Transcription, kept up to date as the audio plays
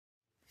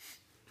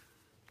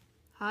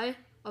Hej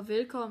og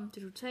velkommen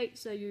til Totalt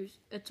Seriøs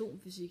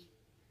Atomfysik.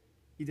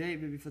 I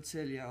dag vil vi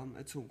fortælle jer om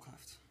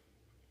atomkraft.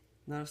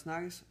 Når der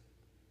snakkes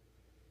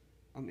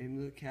om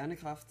emnet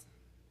kernekraft,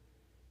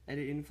 er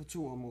det inden for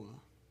to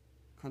områder: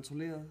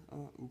 kontrolleret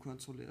og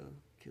ukontrolleret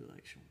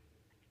kædereaktion.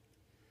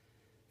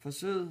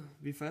 Forsøget,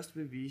 vi først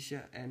vil vise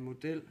jer, er en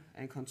model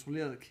af en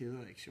kontrolleret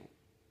kædereaktion.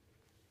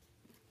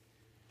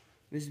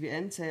 Hvis vi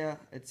antager,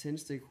 at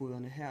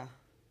tændstikhoderne her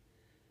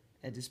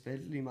er det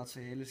spaltelige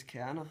materiales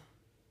kerner,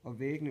 og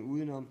væggene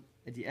udenom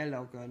er de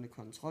altafgørende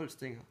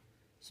kontrolstænger,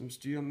 som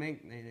styrer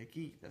mængden af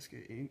energi, der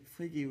skal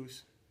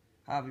frigives,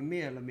 har vi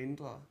mere eller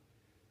mindre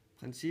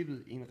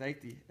princippet i en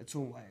rigtig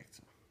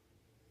atomreaktor.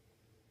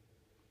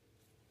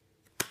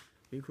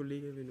 Min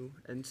kollega vil nu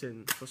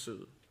antænde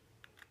forsøget.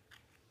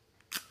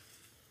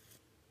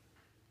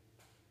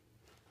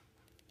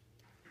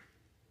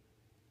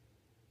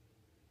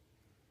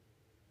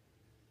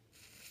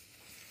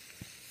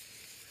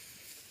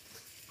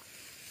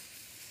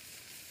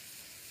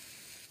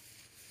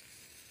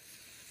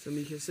 Som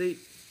I kan se,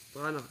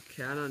 brænder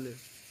kernerne,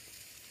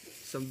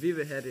 som vi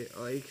vil have det,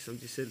 og ikke som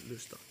de selv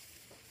lyster.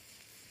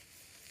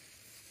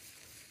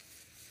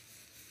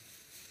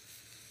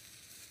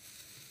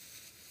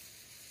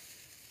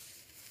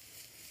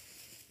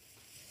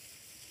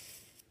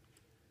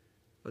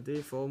 Og det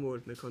er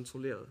formålet med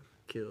kontrolleret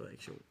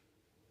kædereaktion.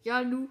 Jeg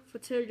vil nu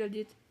fortælle jer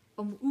lidt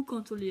om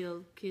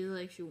ukontrolleret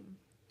kædereaktion.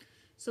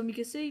 Som I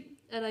kan se,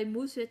 er der i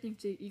modsætning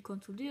til i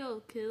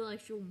kontrolleret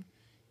kædereaktion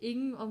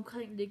ingen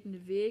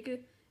omkringliggende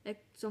vægge,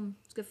 som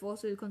skal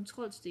forestille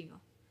kontrolstænger.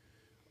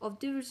 Og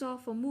det vil så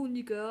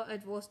formodentlig gøre,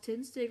 at vores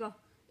tændstikker,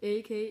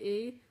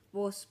 aka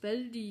vores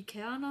spaltelige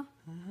kerner,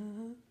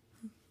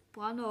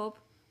 brænder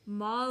op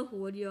meget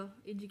hurtigere,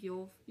 end de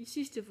gjorde i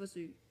sidste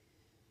forsøg.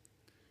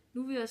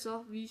 Nu vil jeg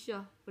så vise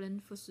jer,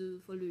 hvordan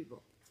forsøget forløber.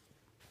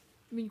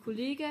 Min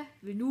kollega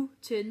vil nu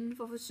tænde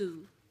for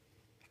forsøget.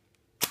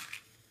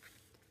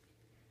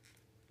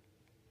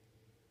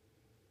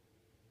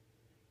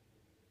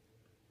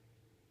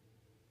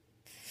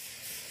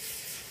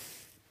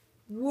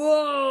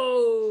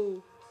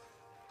 Wow!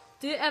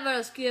 Det er, hvad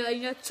der sker i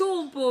en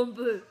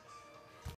atombombe.